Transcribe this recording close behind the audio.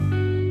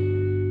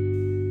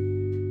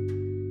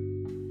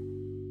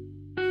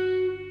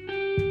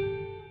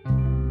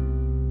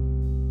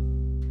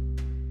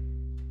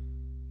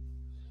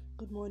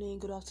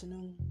good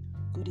afternoon,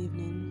 good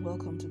evening.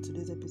 Welcome to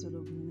today's episode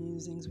of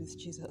Musings with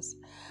Jesus.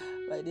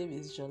 My name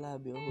is Jola,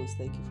 I'm your host.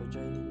 Thank you for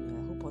joining me.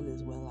 I hope all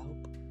is well. I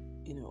hope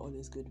all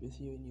is good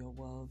with you in your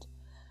world.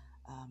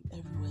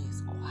 Everywhere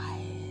is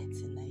quiet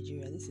in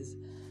Nigeria. This is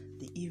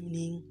the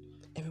evening.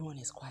 Everyone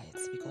is quiet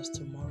because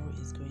tomorrow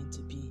is going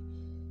to be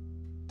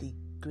the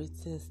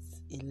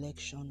greatest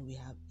election we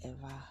have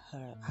ever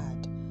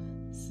had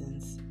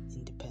since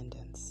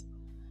independence.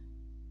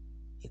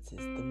 It is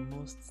the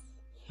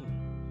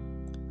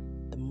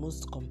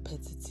most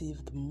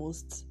competitive, the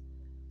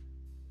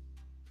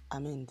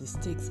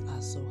stakes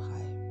are so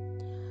high.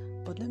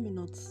 But let me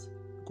not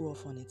go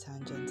off on a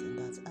tangent in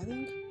that. I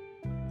think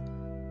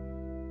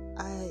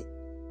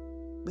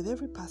with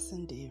every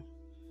passing day,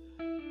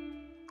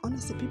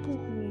 honestly, people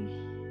who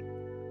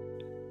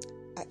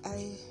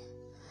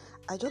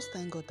I just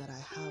thank God that I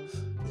have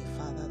a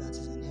Father that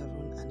is in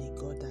heaven and a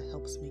God that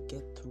helps me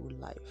get through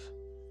life.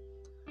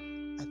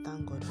 I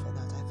thank God for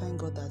that. I thank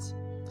God that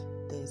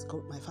there is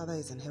God. My Father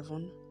is in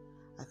heaven.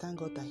 I thank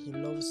God that He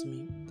loves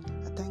me.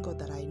 I thank God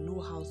that I know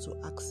how to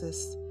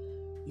access,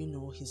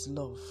 His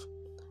love.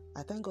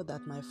 I thank God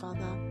that my Father,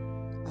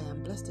 I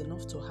am blessed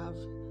enough to have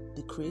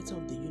the Creator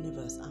of the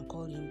universe and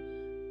call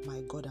Him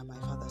my God and my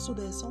Father. So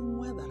there's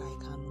somewhere that I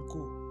can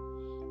go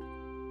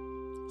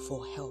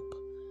for help.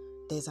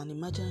 There's an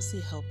emergency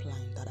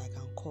helpline that I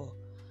can call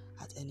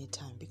at any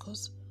time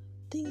because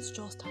things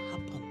just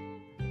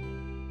happen.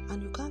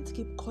 And you can't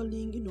keep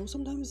calling,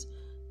 sometimes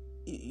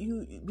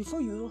before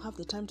you have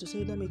the time to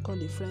say, let me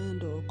call a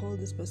friend or call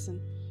this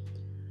person,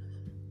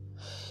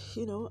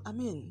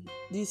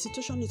 the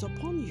situation is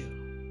upon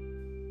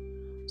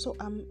you. So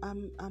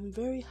I'm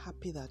very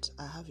happy that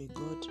I have a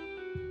God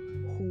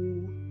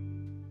who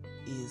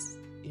is,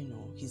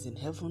 He's in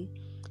heaven.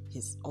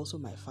 He's also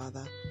my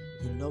Father.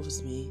 He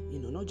loves me,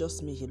 not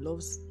just me. He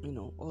loves,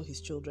 all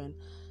His children.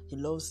 He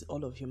loves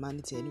all of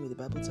humanity. Anyway, the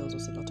Bible tells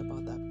us a lot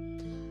about that.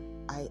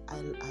 I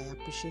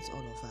appreciate all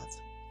of that.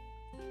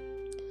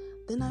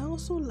 Then I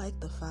also like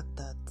the fact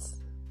that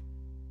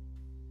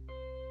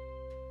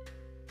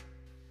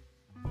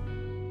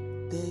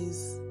there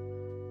is,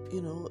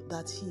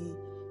 that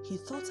he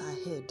thought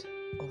ahead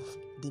of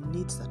the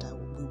needs that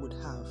we would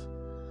have.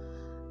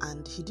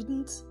 And he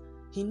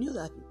knew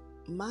that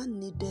man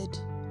needed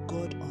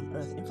God on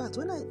earth. In fact,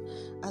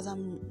 as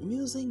I'm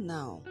musing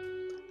now,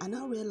 I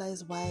now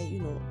realize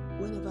why,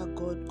 whenever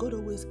God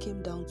always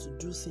came down to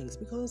do things,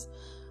 because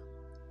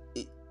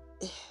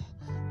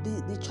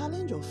the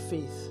challenge of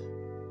faith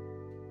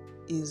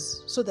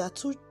is, so there are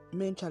two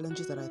main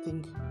challenges that I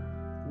think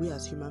we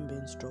as human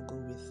beings struggle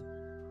with.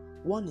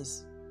 One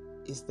is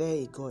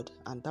there a God?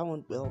 And that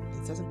one,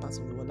 in certain parts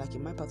of the world, like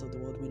in my part of the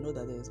world, we know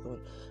that there is God.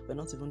 We're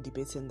not even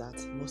debating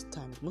that most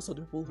times. Most of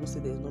the people who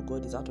say there is no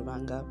God is out of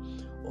anger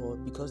or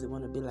because they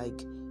want to be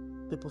like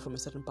people from a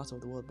certain part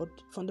of the world. But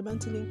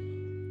fundamentally,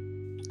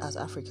 as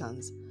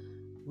Africans,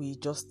 we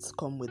just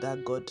come with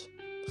that God.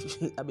 Is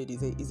in our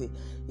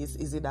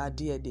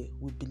DNA.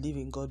 We believe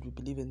in God. We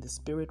believe in the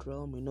spirit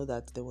realm. We know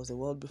that there was a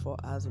world before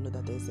us. We know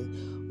that there's a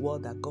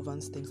world that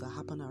governs things that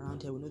happen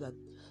around here. We know that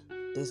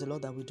there's a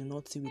lot that we do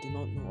not see, we do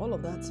not know. All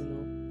of that,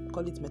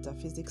 call it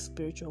metaphysics,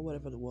 spiritual,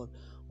 whatever the word.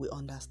 We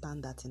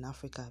understand that in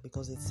Africa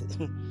because it's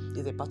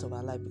it's a part of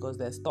our life, because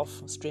there's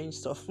strange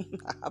stuff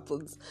that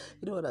happens.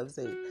 You know what I'm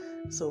saying?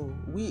 So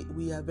we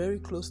are very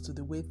close to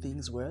the way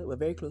things were. We're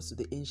very close to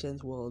the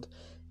ancient world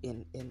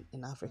in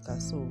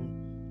Africa. So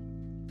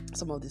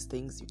some of these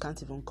things you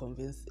can't even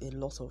convince a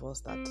lot of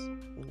us that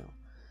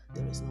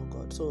there is no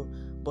God. So,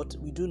 but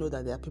we do know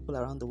that there are people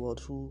around the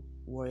world who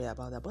worry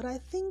about that. But I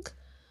think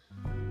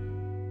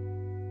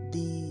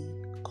the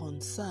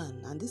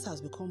concern, and this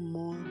has become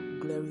more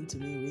glaring to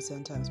me in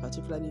recent times,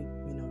 particularly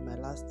in my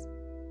last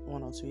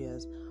 1 or 2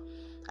 years,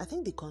 I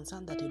think the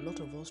concern that a lot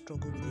of us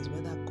struggle with is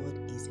whether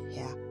God is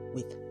here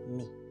with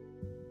me.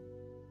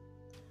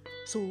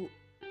 So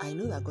I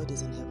know that God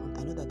is in heaven.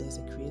 I know that there's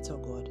a creator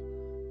God.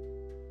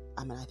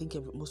 I think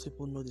most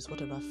people know this,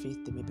 whatever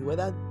faith they may be,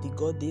 whether the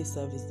God they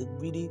serve is the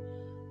really,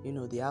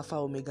 the Alpha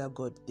Omega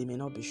God, they may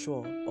not be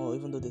sure, or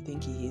even though they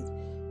think He is,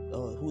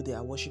 or who they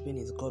are worshiping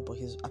is God, but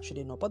He's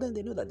actually not. But then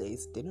they know that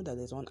there's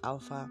one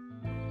Alpha,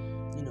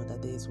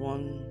 that there is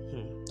one,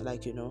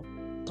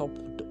 top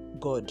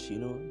God,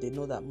 they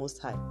know that Most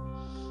High.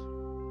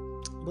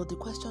 But the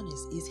question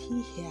is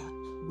He here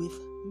with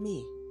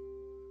me?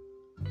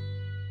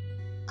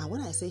 And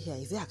when I say here,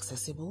 is He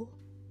accessible?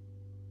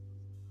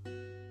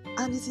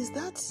 And it is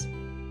that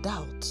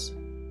doubt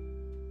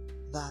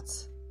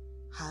that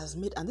has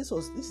made, and this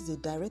is a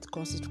direct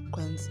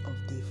consequence of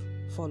the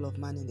fall of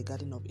man in the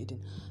Garden of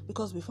Eden.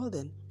 Because before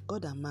then,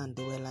 God and man,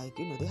 they were like,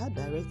 they had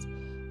direct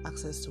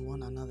access to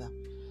one another.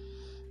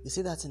 You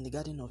see that in the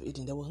Garden of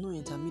Eden, there was no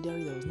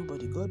intermediary, there was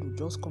nobody. God would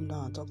just come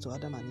down and talk to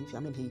Adam and Eve.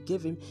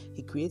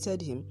 He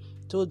created him,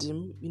 told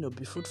him,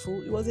 be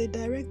fruitful. It was a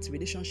direct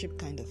relationship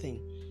kind of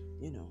thing.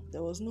 We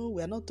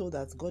are not told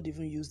that God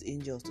even used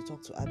angels to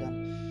talk to Adam.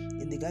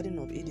 In the Garden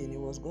of Eden, it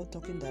was God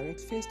talking direct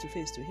face to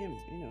face to him,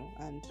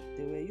 and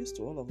they were used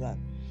to all of that.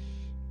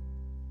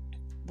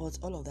 But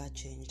all of that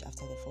changed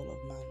after the fall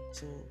of man.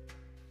 So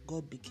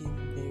God became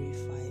very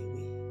far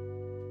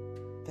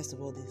away. First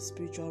of all, the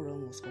spiritual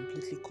realm was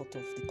completely cut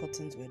off. The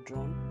curtains were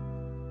drawn.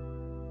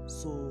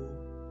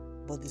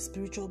 But the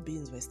spiritual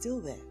beings were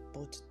still there,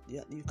 but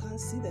you can't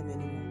see them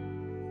anymore.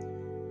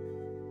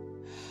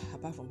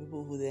 Apart from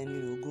people who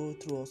then, go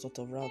through all sorts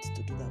of routes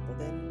to do that. But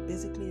then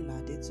basically in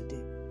our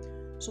day-to-day.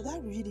 So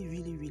that really,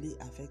 really, really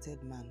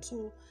affected man.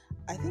 So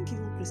I think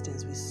even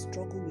Christians, we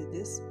struggle with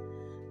this.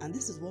 And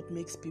this is what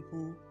makes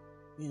people,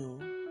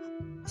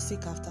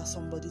 seek after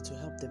somebody to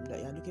help them.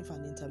 That you're looking for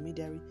an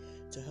intermediary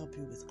to help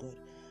you with God,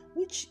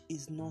 which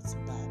is not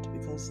bad,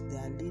 because there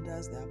are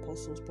leaders, there are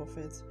apostles,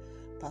 prophets,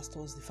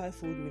 pastors. The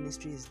fivefold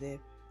ministry is there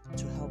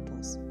to help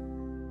us.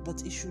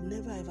 But it should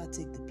never ever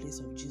take the place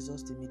of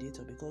Jesus, the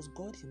mediator, because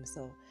God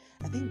himself,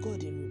 I think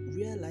God, in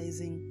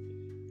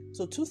realizing,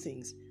 so two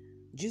things.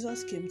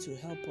 Jesus came to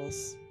help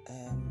us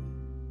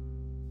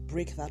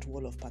break that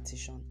wall of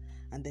partition,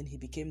 and then he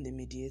became the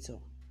mediator.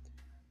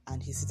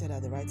 And he's seated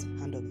at the right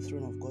hand of the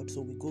throne of God.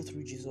 So we go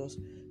through Jesus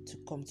to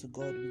come to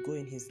God. We go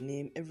in his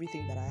name.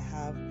 Everything that I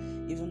have,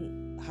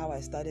 even how I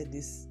started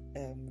this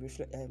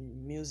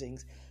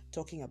musings,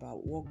 talking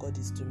about what God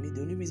is to me.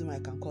 The only reason why I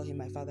can call him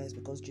my father is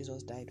because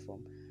Jesus died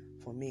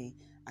for me,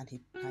 and he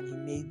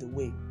made the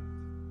way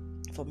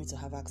for me to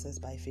have access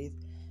by faith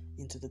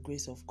into the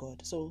grace of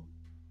God. So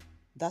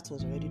that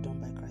was already done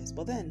by Christ.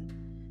 But then,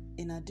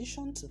 in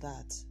addition to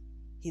that,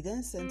 he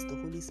then sent the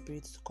Holy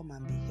Spirit to come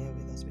and be here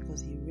with us,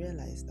 because he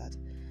realized that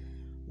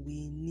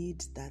we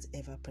need that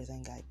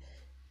ever-present guide.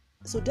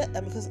 So that,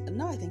 because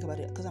now I think about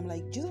it, because I'm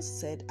like, Jesus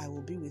said, I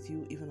will be with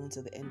you even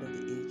until the end of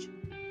the age.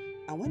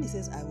 And when he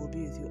says, I will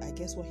be with you, I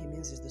guess what he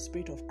means is the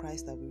Spirit of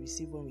Christ that we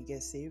receive when we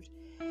get saved.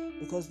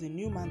 Because the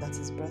new man that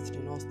is birthed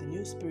in us, the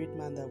new spirit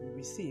man that we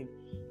receive,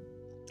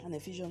 and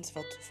Ephesians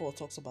 4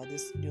 talks about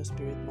this new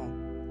spirit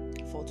man,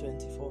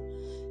 4:24.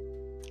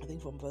 I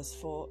think from verse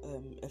 4,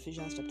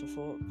 Ephesians chapter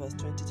 4, verse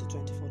 20 to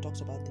 24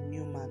 talks about the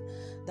new man.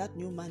 That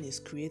new man is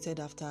created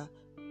after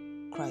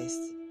Christ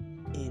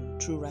in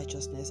true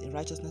righteousness,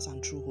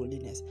 and true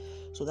holiness.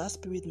 So that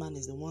spirit man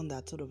is the one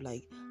that sort of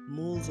like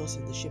molds us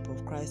in the shape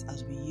of Christ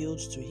as we yield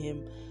to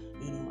him,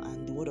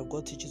 and the word of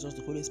God teaches us.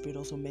 The Holy Spirit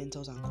also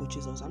mentors and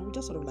coaches us, and we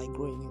just sort of like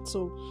grow in it.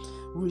 So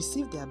we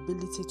receive the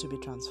ability to be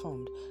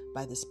transformed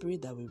by the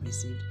spirit that we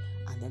received,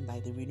 and then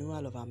by the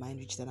renewal of our mind,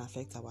 which then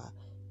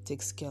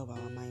takes care of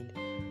our mind.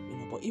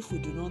 But if we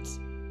do not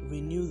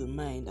renew the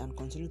mind and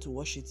continue to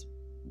wash it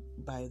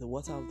by the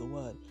water of the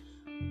word,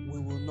 we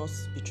will not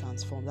be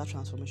transformed. That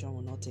transformation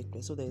will not take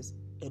place. So there's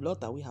a lot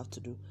that we have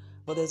to do,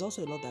 but there's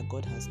also a lot that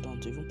God has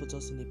done to even put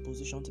us in a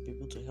position to be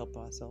able to help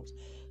ourselves.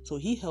 So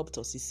he helped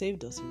us, he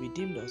saved us, he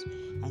redeemed us,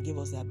 and gave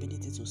us the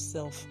ability to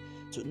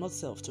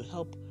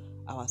help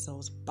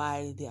ourselves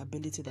by the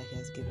ability that he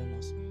has given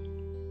us.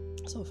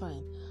 So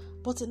fine.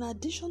 But in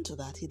addition to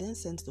that, he then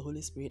sent the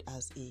Holy Spirit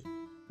as a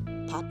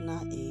partner,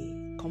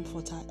 a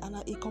comforter, and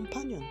a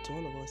companion to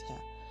all of us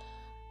here.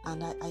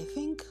 And I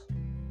think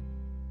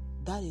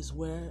that is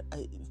where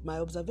my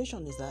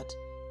observation is that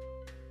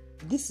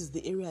this is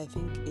the area I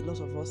think a lot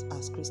of us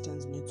as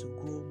Christians need to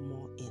grow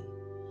more in.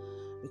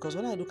 Because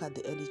when I look at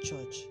the early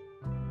church,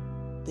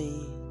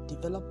 they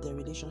developed their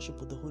relationship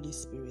with the Holy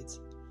Spirit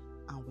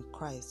and with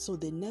Christ. So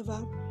they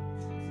never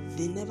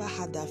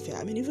had that fear.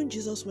 I mean, even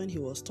Jesus, when he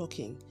was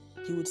talking,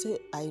 he would say,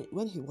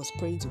 when he was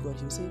praying to God,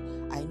 he would say,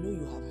 I know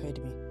you have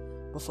heard me,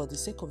 but for the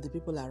sake of the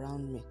people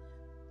around me,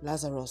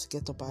 Lazarus,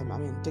 get up.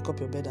 Take up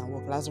your bed and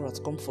walk. Lazarus,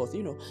 come forth.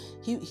 He knew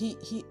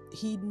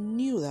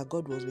that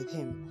God was with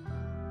him,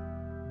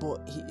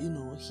 but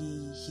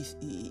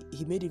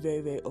he made it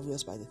very, very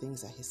obvious by the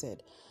things that he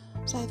said.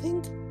 So I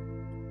think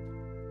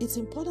it's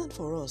important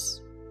for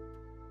us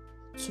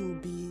to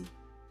be,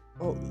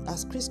 or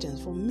as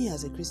Christians, for me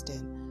as a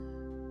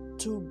Christian,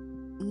 to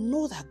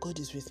know that God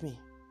is with me.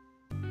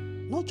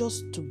 Not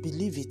just to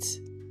believe it,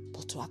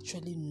 but to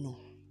actually know.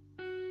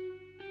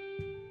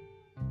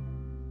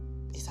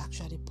 It's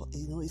actually,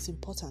 it's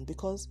important,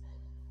 because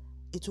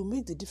it will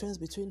make the difference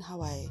between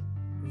how I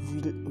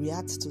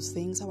react to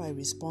things, how I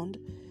respond.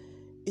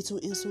 It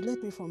will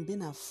insulate me from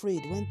being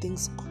afraid when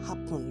things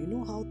happen. You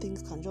know how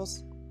things can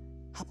just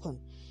happen.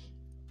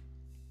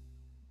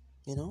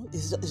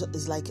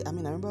 It's like, I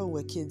remember when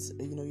we were kids,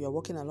 you're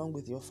walking along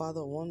with your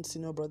father, one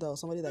senior brother, or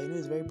somebody that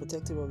is very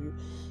protective of you.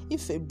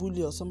 If a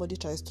bully or somebody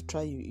tries to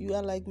try you, you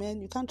are like,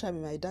 man, you can't try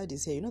me, my dad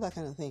is here, that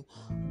kind of thing.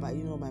 But,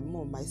 my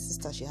mom, my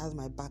sister, she has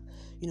my back,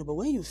 but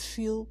when you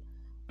feel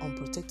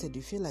unprotected,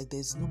 you feel like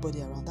there's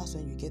nobody around, that's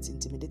when you get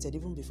intimidated.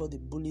 Even before the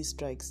bully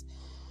strikes,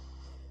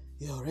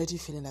 you're already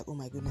feeling like, oh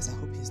my goodness, I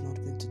hope he's not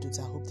going to do this,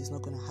 I hope this is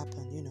not going to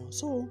happen,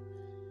 So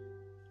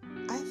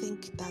I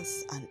think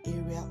that's an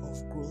area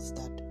of growth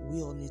that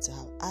we all need to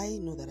have. I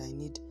know that I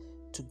need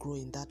to grow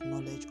in that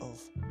knowledge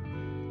of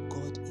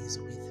God is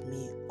with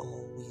me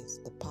always.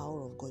 The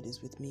power of God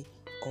is with me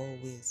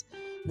always.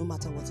 No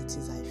matter what it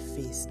is I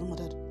face, no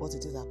matter what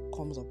it is that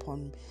comes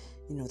upon,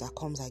 that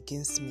comes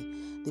against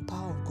me, the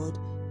power of God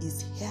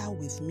is here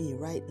with me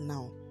right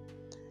now.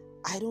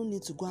 I don't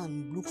need to go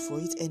and look for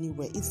it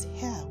anywhere. It's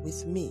here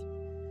with me.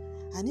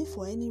 And if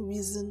for any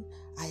reason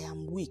I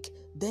am weak,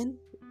 then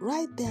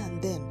right there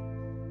and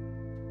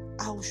then,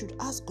 I should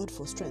ask God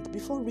for strength.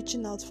 Before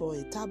reaching out for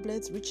a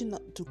tablet, reaching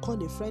out to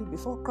call a friend,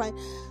 before crying,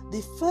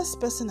 the first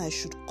person I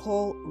should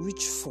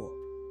reach for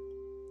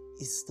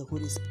is the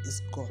Holy Spirit,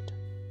 is God.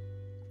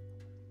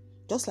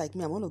 Just like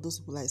me, I'm one of those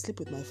people, I sleep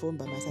with my phone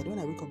by my side. When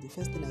I wake up, the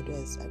first thing I do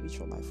is I reach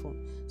for my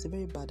phone. It's a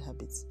very bad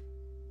habit.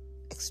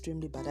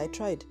 Extremely bad. I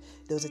tried.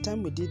 There was a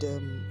time we did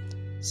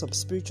some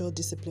spiritual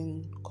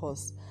discipline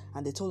course,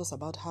 and they told us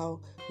about how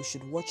we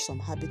should watch some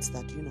habits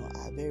that,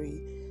 are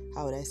very,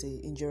 how would I say,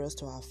 injurious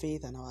to our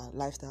faith and our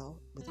lifestyle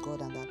with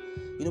God, and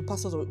that,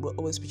 pastors will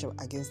always preach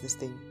against this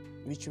thing,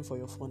 reaching for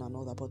your phone and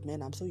all that. But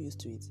man, I'm so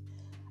used to it.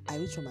 I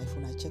reach for my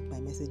phone, I check my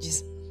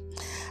messages,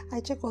 I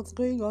check what's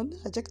going on,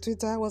 I check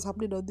Twitter, what's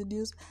happening on the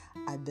news,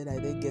 and then I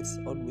get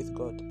on with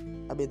God.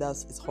 I mean,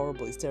 it's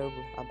horrible, it's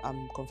terrible.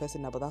 I'm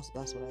confessing now, but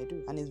that's what I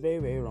do, and it's very,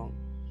 very wrong.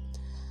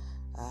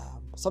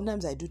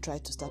 Sometimes I do try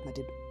to start my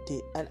day,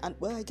 and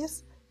well, I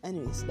guess,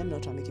 anyways, let me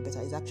not try and make it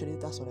better. It's actually,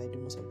 that's what I do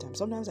most of the time.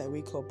 Sometimes I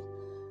wake up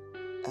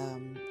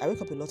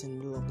a lot in the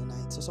middle of the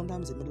night. So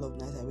sometimes in the middle of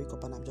the night, I wake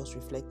up and I'm just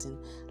reflecting,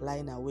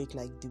 lying awake,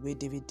 like the way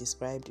David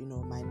described,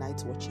 my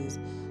night watches,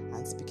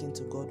 and speaking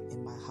to God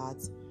in my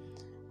heart.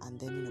 And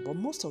then, but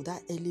most of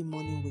that early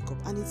morning wake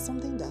up, and it's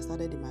something that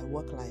started in my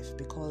work life,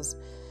 because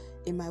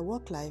in my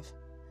work life,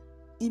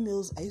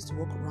 emails, I used to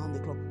work around the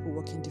clock, people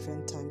working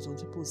different times, so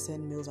people would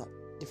send mails at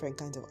different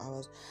kinds of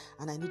hours,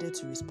 and I needed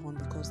to respond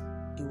because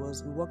we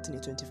worked in a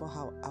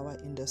 24-hour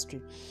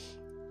industry.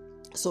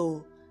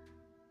 So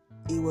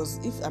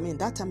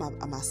that time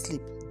I'm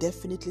asleep,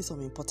 definitely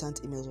some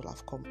important emails will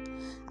have come.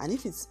 And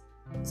if it's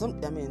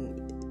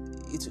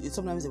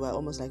sometimes they were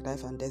almost like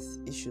life and death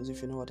issues,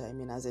 if you know what I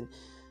mean, as in,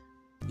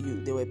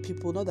 there were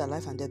people, not that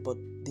life and death, but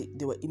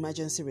they were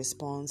emergency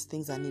response,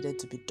 things that needed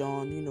to be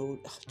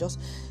done, just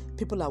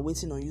people are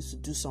waiting on you to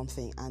do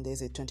something, and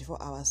there's a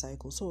 24-hour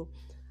cycle. So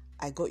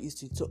I got used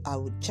to it. So I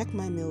would check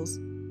my mails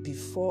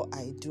before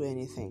I do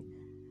anything,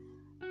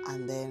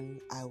 and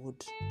then I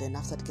would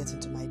after get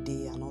into my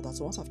day and all that.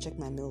 So once I've checked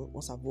my mail,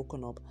 once I've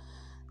woken up,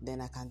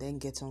 then I can then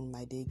get on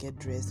my day, get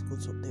dressed, go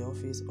to the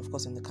office. Of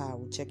course, in the car I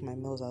would check my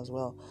mails as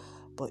well.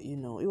 But it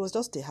was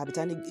just a habit,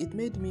 and it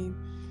made me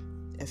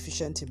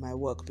efficient in my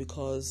work,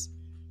 because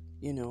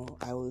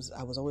I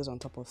was always on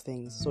top of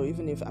things. So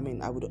even if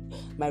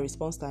my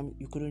response time,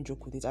 you couldn't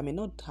joke with it. I may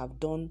not have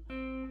done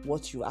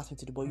what you asked me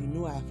to do, but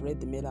I have read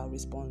the mail, I'll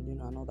respond,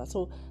 and all that.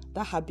 So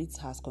that habit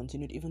has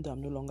continued, even though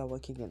I'm no longer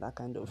working in that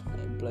kind of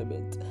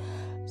employment.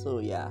 So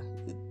yeah,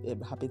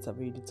 habits are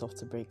really tough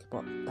to break,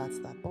 but that's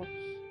that. But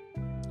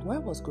where I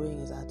was going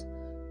is that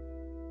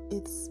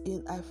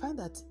I find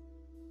that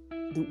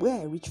the way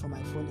I reach for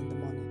my phone in the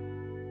morning,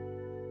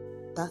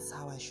 that's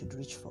how I should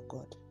reach for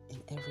God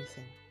in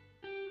everything.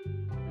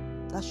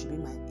 That should be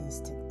my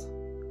instinct,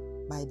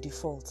 my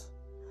default.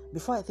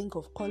 Before I think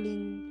of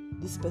calling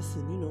this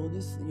person,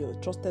 this your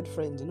trusted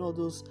friend,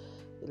 those,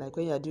 like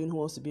when you're doing Who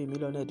Wants to Be a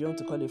Millionaire, do you want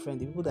to call a friend?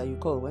 The people that you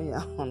call when you're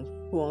on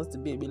Who Wants to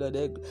Be a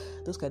Millionaire,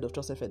 those kind of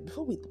trusted friends.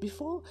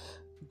 Before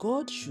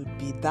God should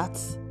be that,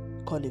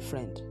 call a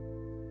friend.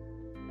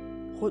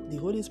 The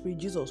Holy Spirit,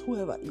 Jesus,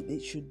 whoever,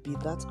 it should be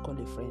that, call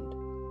a friend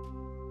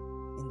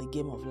in the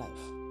game of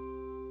life.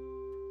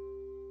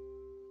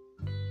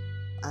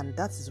 And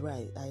that is where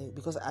I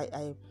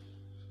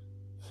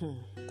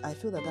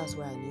feel that that's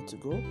where I need to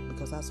go,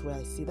 because that's what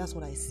I see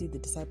the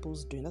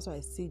disciples doing. That's what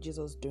I see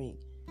Jesus doing.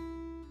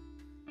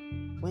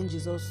 When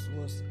Jesus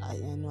was, at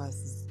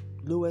his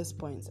lowest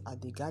point at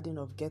the Garden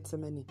of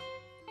Gethsemane,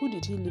 who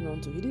did he lean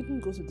on to? He didn't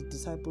go to the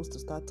disciples to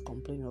start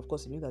complaining. Of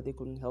course, he knew that they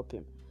couldn't help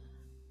him.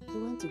 He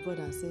went to God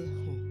and said,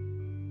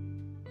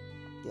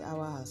 the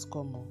hour has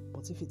come,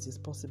 but if it is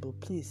possible,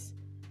 please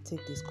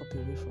take this cup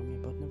away from me.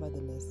 But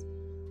nevertheless,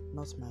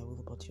 not my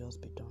will, but yours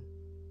be done.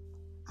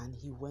 And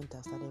he went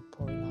and started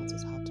pouring out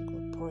his heart to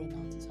God,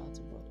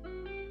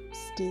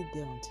 Stayed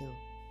there until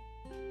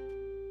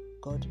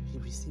he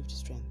received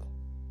strength.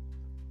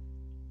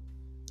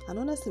 And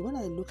honestly, when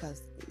I look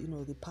at,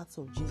 the parts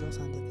of Jesus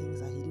and the things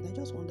that he did, I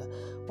just wonder,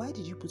 why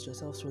did you put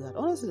yourself through that?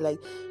 Honestly, like,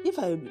 if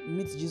I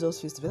meet Jesus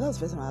face to face, that's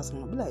the first time I ask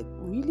him, I'll be like,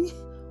 really?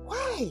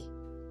 Why?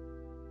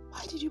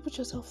 Why did you put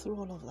yourself through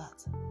all of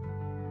that?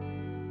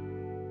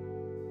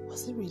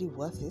 Was it really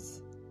worth it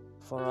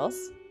for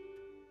us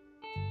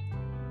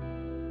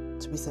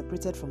to be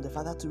separated from the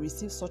Father, to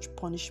receive such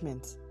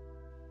punishment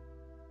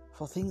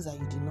for things that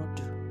you did not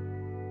do?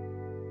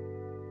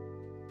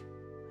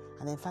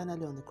 And then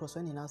finally on the cross,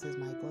 when he now says,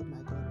 my God,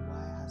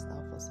 why hast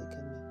thou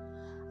forsaken me?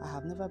 I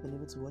have never been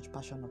able to watch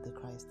Passion of the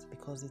Christ,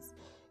 because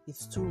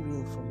it's too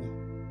real for me.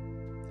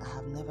 I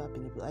have never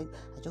been able, I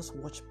just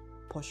watch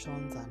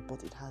portions,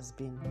 but it has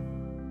been,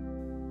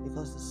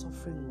 because the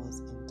suffering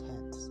was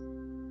intense.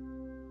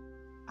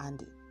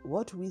 And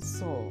what we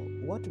saw,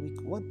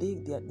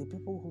 the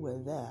people who were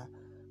there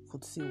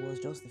could see was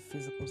just the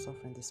physical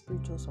suffering. The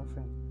spiritual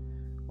suffering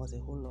was a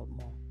whole lot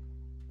more,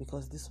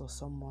 because this was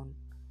someone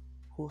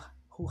who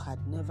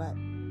had never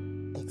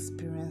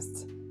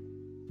experienced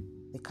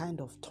the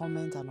kind of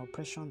torment and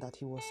oppression that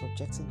he was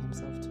subjecting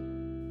himself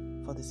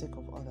to for the sake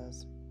of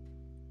others.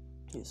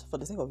 Yes, for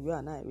the sake of you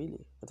and I,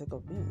 really, for the sake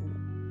of me.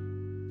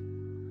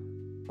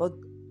 But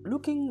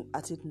looking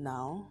at it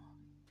now,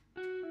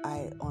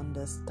 I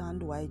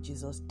understand why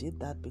Jesus did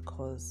that,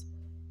 because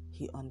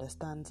he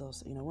understands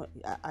us.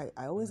 I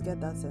always get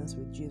that sense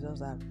with Jesus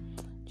that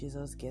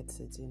Jesus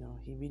gets it.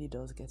 He really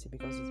does get it,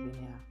 because he's been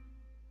here.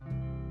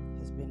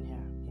 He's been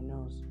here. He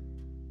knows.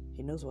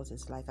 He knows what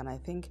it's like. And I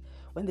think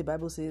when the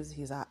Bible says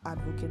he's our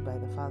advocate by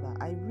the Father,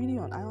 I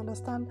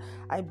understand.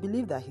 I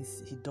believe that he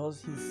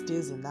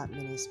stays in that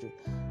ministry.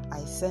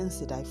 I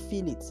sense it. I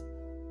feel it,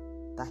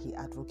 that he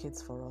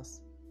advocates for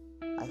us.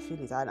 I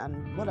feel it.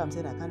 And what I'm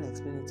saying, I can't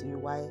explain it to you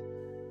why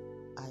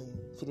I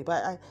feel it.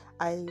 But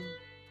I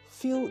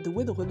feel the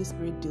way the Holy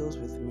Spirit deals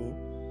with me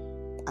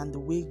and the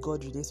way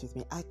God relates with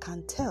me, I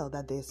can tell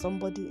that there's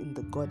somebody in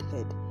the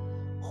Godhead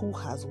who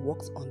has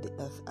walked on the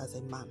earth as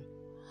a man.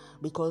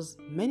 Because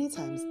many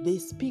times they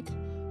speak,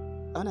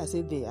 when I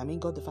say they, I mean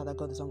God the Father,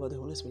 God the Son, God the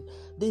Holy Spirit.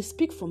 They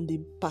speak from the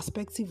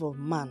perspective of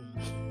man.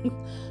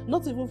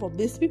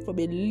 They speak from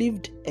a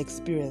lived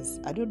experience.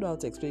 I don't know how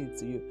to explain it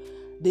to you.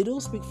 They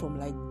don't speak from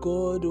like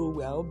God, oh,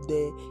 we're up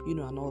there,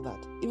 and all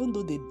that. Even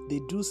though they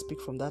do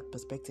speak from that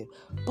perspective.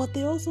 But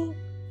they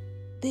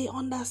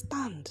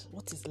understand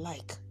what it's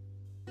like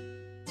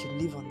to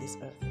live on this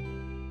earth.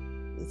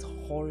 This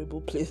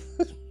horrible place.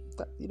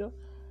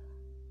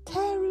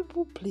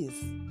 Terrible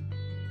place.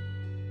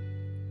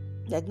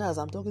 Like now, as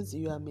I'm talking to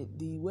you,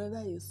 the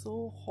weather is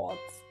so hot,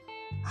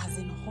 as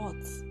in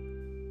hot.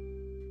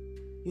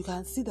 You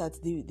can see that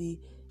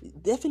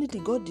definitely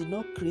God did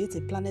not create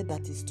a planet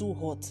that is too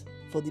hot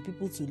for the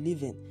people to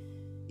live in.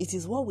 It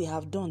is what we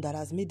have done that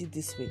has made it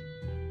this way.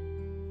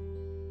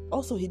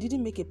 Also, he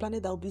didn't make a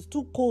planet that would be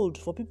too cold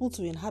for people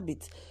to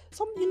inhabit.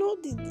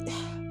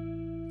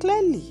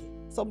 Clearly,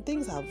 some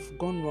things have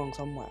gone wrong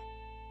somewhere.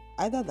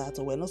 Either that,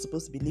 or we're not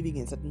supposed to be living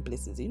in certain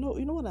places. You know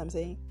what I'm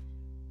saying?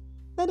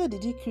 Neither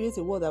did he create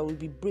a world that will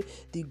be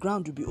the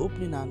ground will be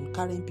opening and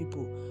carrying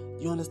people.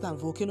 You understand?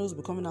 Volcanoes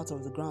will be coming out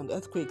of the ground,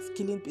 earthquakes,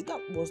 killing people.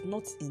 That was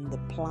not in the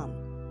plan.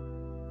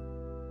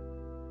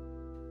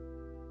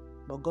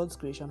 But God's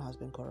creation has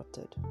been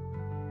corrupted.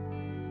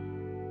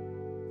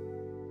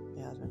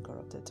 It has been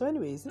corrupted. So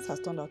anyways, this has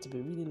turned out to be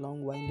a really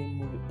long, winding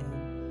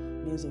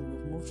music.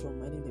 We've moved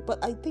from anything.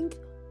 But I think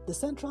the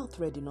central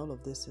thread in all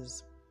of this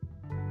is,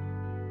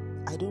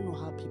 I don't know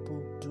how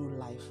people do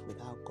life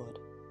without God.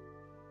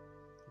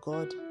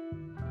 God,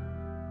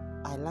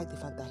 I like the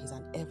fact that he's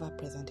an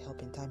ever-present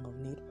help in time of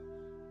need.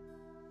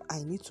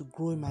 I need to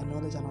grow in my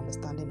knowledge and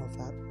understanding of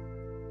that.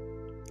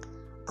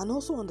 And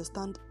also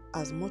understand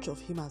as much of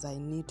him as I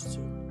need to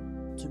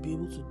be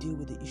able to deal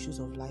with the issues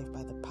of life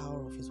by the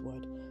power of his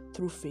word,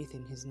 through faith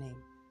in his name.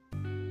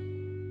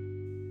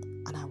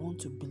 And I want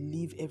to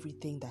believe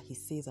everything that he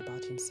says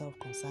about himself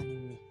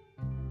concerning me.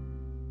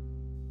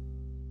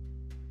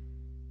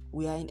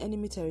 We are in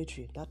enemy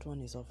territory. That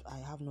one is I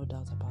have no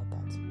doubt about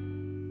that.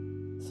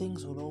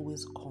 Things will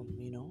always come,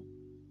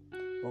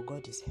 but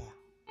God is here.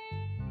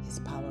 His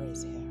power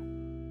is here.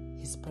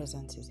 His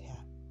presence is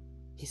here.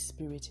 His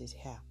spirit is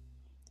here.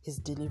 His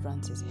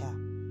deliverance is here.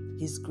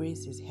 His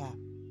grace is here.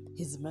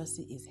 His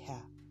mercy is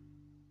here.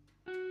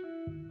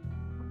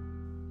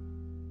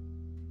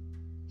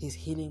 His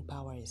healing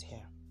power is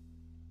here.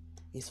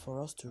 It's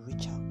for us to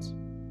reach out,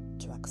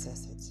 to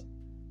access it,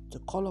 to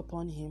call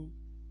upon him,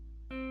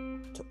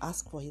 to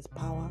ask for his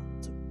power,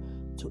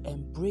 to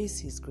embrace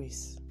his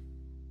grace,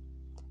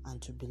 and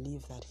to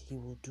believe that he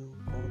will do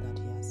all that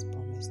he has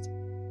promised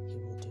he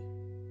will do.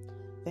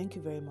 Thank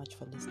you very much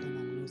for listening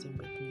and musing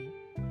with me.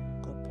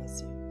 God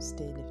bless you.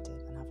 Stay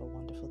lifted and have a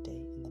wonderful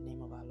day in the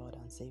name of our Lord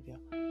and Savior,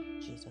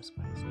 Jesus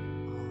Christ.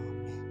 Amen.